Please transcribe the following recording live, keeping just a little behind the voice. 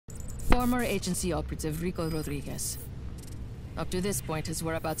Former agency operative Rico Rodriguez. Up to this point, his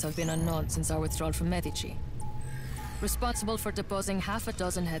whereabouts have been unknown since our withdrawal from Medici. Responsible for deposing half a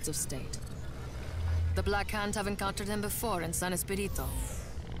dozen heads of state. The Black Hand have encountered him before in San Espirito,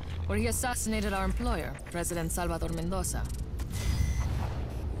 where he assassinated our employer, President Salvador Mendoza.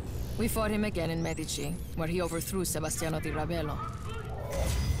 We fought him again in Medici, where he overthrew Sebastiano di Ravello.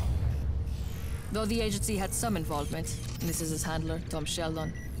 Though the agency had some involvement, and this is his handler, Tom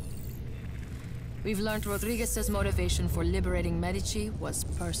Sheldon, we've learned Rodriguez's motivation for liberating Medici was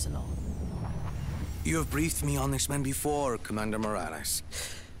personal. You have briefed me on this man before, Commander Morales.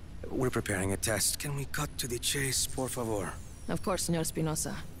 We're preparing a test. Can we cut to the chase, por favor? Of course, Senor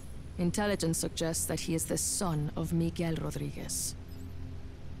Espinosa. Intelligence suggests that he is the son of Miguel Rodriguez.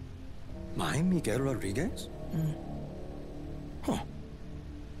 My Miguel Rodriguez? Huh.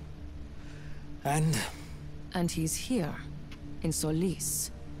 And he's here, in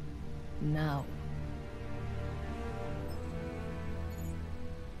Solis, now.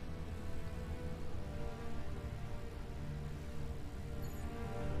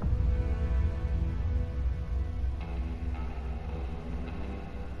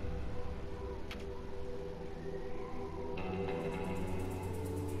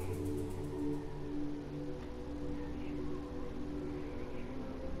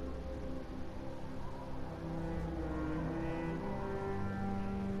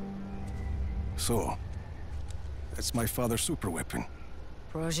 So, that's my father's superweapon.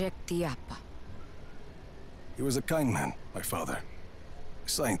 Project Tiapa. He was a kind man, my father. A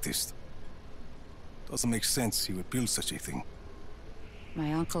scientist. Doesn't make sense he would build such a thing.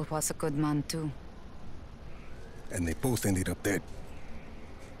 My uncle was a good man too. And they both ended up dead.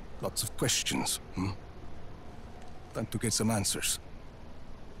 Lots of questions, Time to get some answers.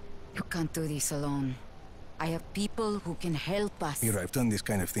 You can't do this alone. I have people who can help us. Mira, I've done this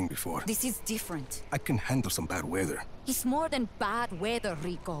kind of thing before. This is different. I can handle some bad weather. It's more than bad weather,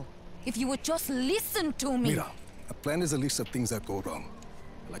 Rico. If you would just listen to me. Mira, a plan is a list of things that go wrong.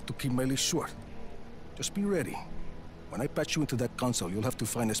 I like to keep my list short. Just be ready. When I patch you into that console, you'll have to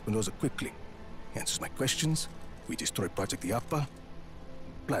find Espinosa quickly. He answers my questions, we destroy Project Iapa.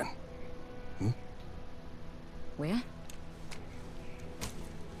 Plan. Where?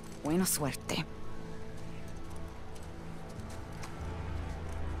 Buena suerte.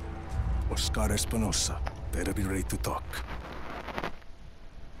 Oscar Espinosa. Better be ready to talk.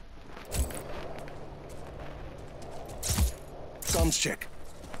 Comms check.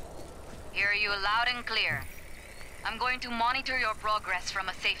 Hear you loud and clear. I'm going to monitor your progress from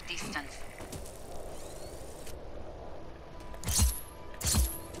a safe distance.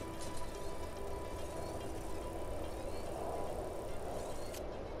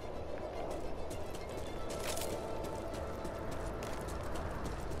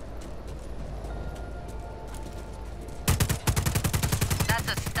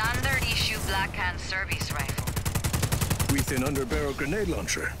 Black Hand service rifle. With an underbarrel grenade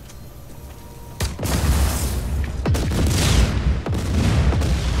launcher.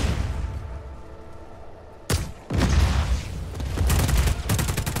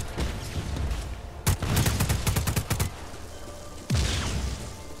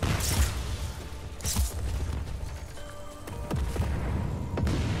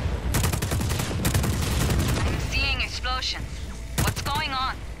 I'm seeing explosions. What's going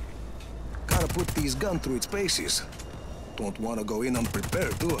on? Gotta put these gun through its paces. Don't want to go in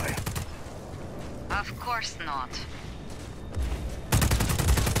unprepared, do I? Of course not.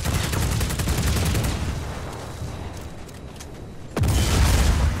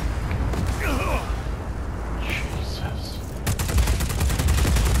 Jesus.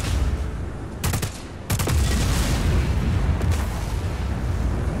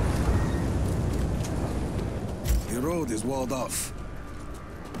 The road is walled off.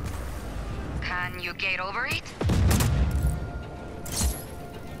 Can you get over it?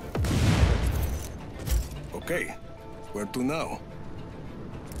 Okay. Where to now?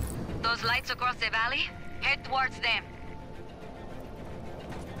 Those lights across the valley? Head towards them.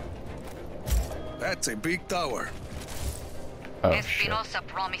 That's a big tower. Oh, Espinosa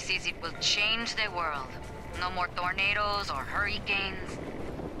promises it will change the world. No more tornadoes or hurricanes.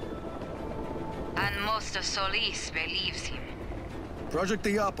 And most of Solis believes him. Project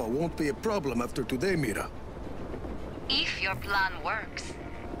Iapa won't be a problem after today, Mira. If your plan works.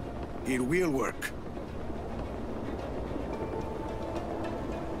 It will work.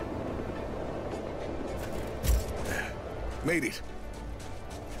 Made it.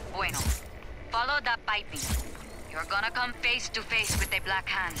 Bueno. Follow that piping. You're gonna come face to face with the Black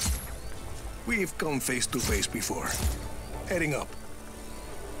Hand. We've come face to face before. Heading up.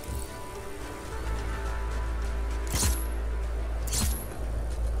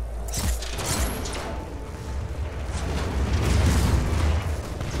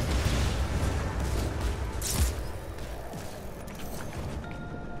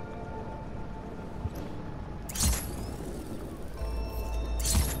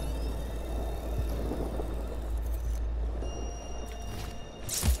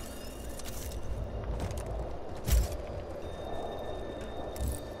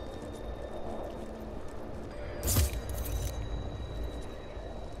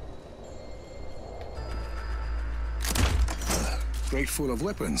 crate full of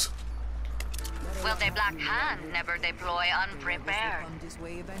weapons. Will the Black Hand never deploy unprepared? Come this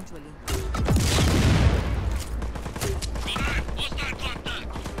way eventually.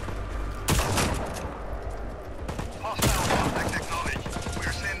 Hostile contact acknowledged.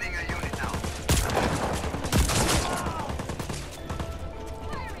 We're sending a unit now.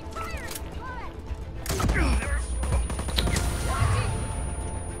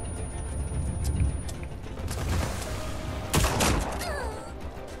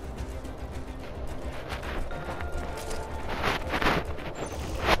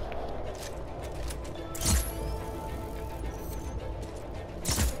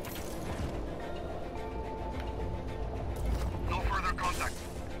 No further contact.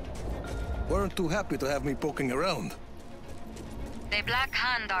 Weren't too happy to have me poking around. The Black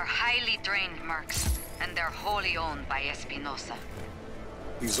Hand are highly trained mercs, and they're wholly owned by Espinosa.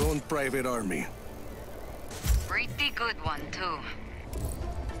 His own private army. Pretty good one, too.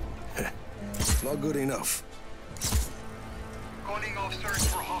 Not good enough. Calling off search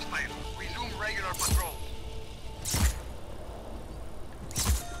for hostile. Resume regular patrol.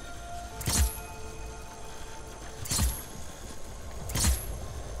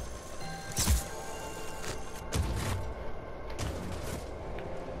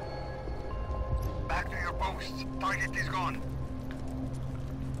 Back to your posts. Target is gone.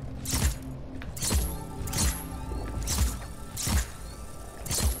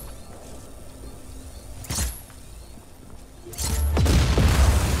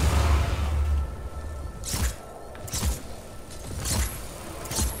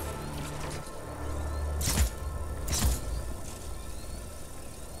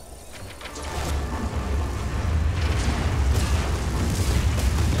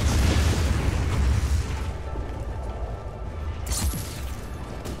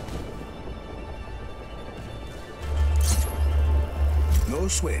 No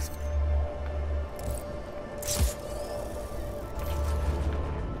sweat.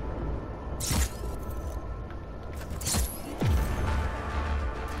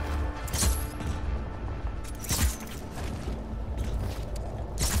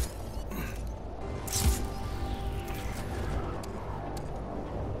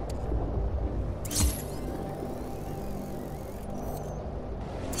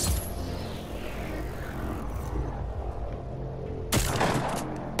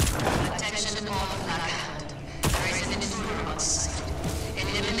 Attention all Black Hand. There is an intruder on site.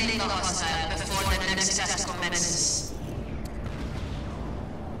 Eliminate the hostile before the next test commences.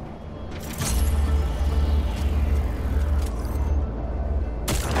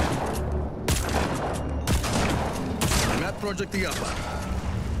 I'm at Project Iapa.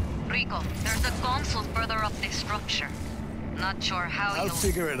 Rico, there's a console further up this structure. Not sure how I'll you'll...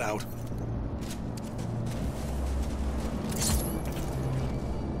 figure it out.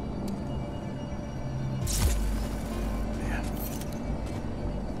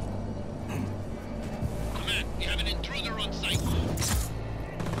 Command, we have an intruder on site.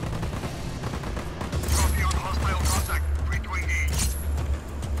 Copy on hostile contact. Free to engage.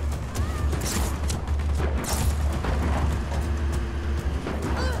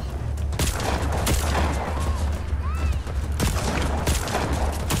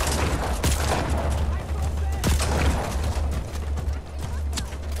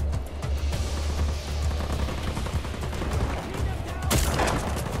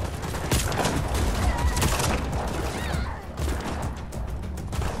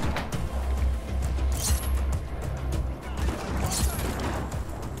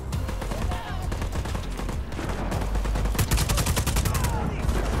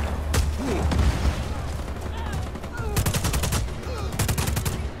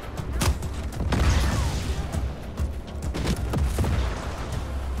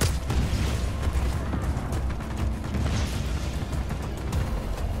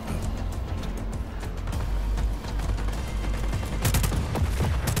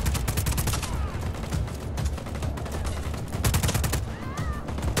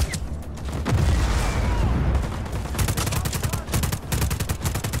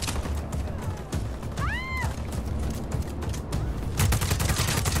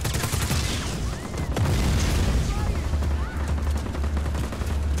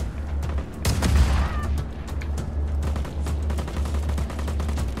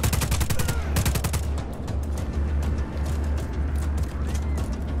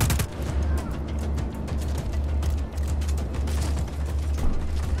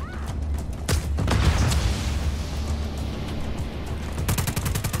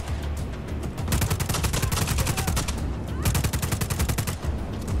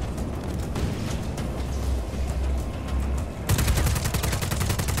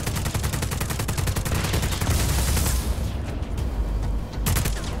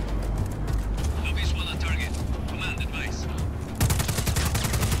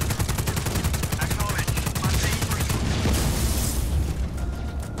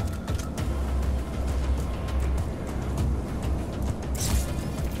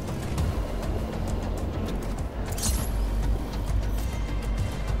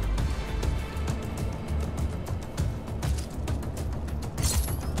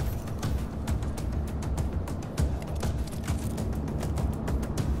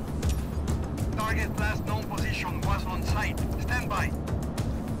 Target last known position was on site. Stand by.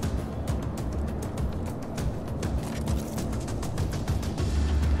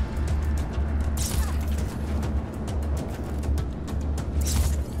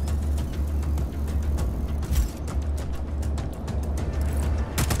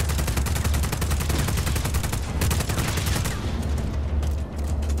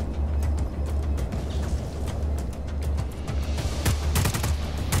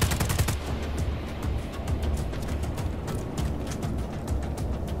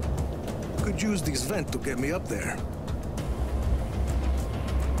 Could use this vent to get me up there.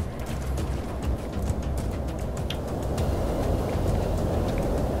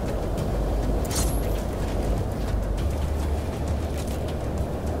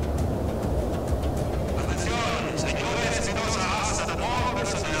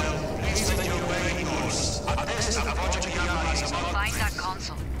 Find that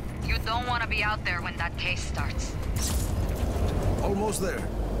console. You don't want to be out there when that case starts. Almost there.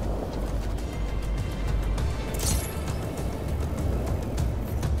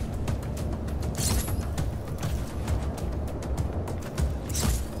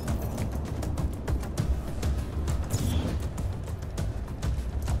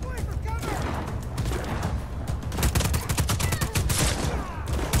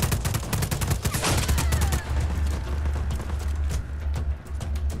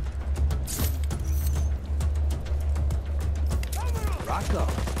 Rock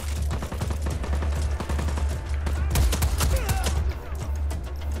up.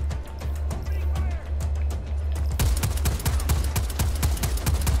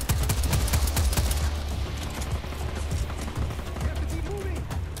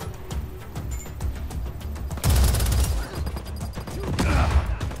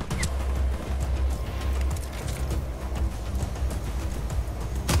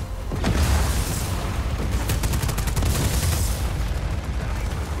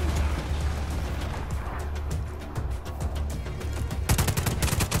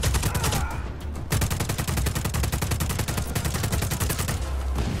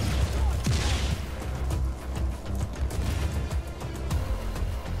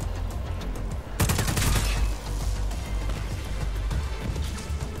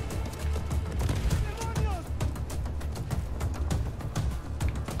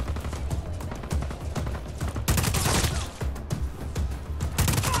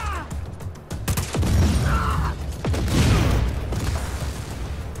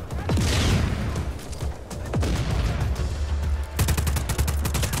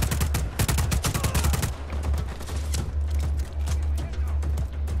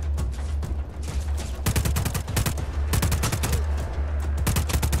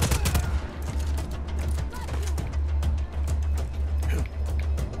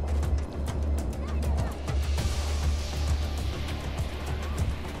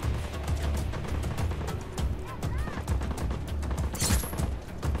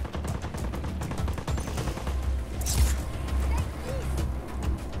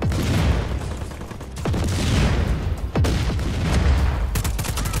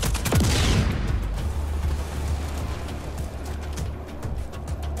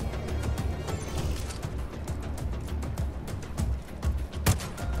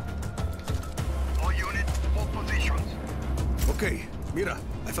 Okay, Mira,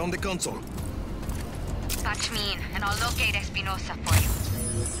 I found the console. Patch me in, and I'll locate Espinosa for you.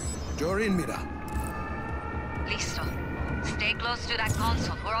 You're in, Mira. Listo. Stay close to that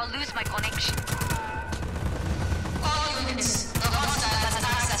console, or I'll lose my connection. All units, the hostile has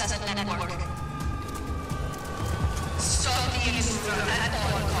access to the network. Stop the intruder at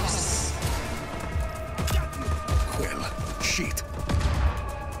all costs. Well, shit.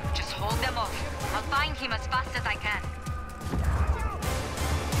 Just hold them off. I'll find him as fast as I can.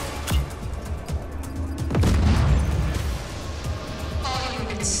 All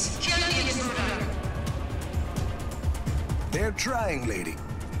units, kill the intruder. They're trying, lady.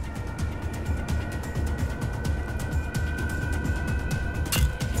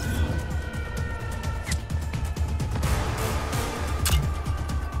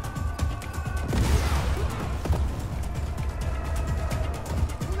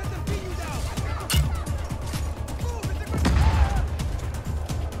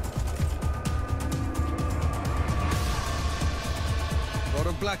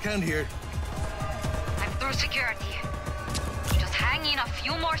 Black hand here. I'm through security. Just hang in a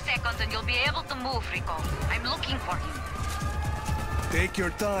few more seconds and you'll be able to move, Rico. I'm looking for him. Take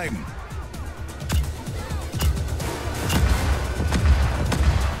your time.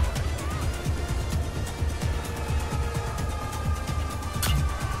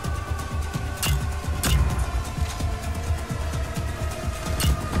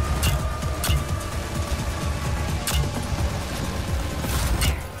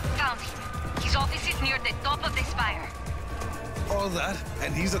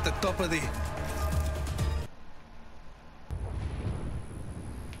 And he's at the top of the...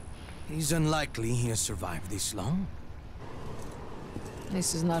 He's unlikely he has survived this long.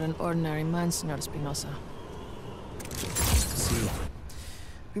 This is not an ordinary man, Senor Espinosa. See,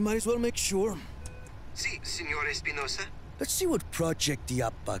 we might as well make sure. Si, Senor Espinosa. Let's see what Project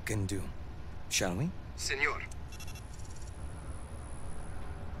Diapa can do, shall we? Senor.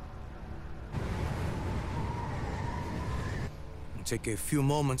 It'll take a few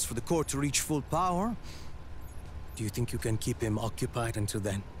moments for the core to reach full power. Do you think you can keep him occupied until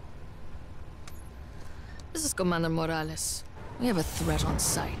then? This is Commander Morales. We have a threat on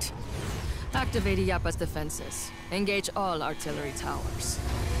sight. Activate Iapa's defenses. Engage all artillery towers.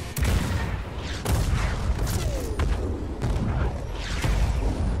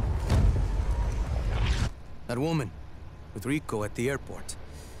 That woman, with Rico at the airport.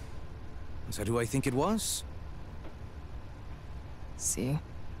 Is that who I think it was? See?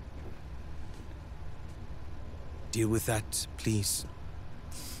 Deal with that, please.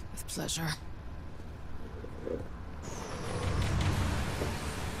 With pleasure.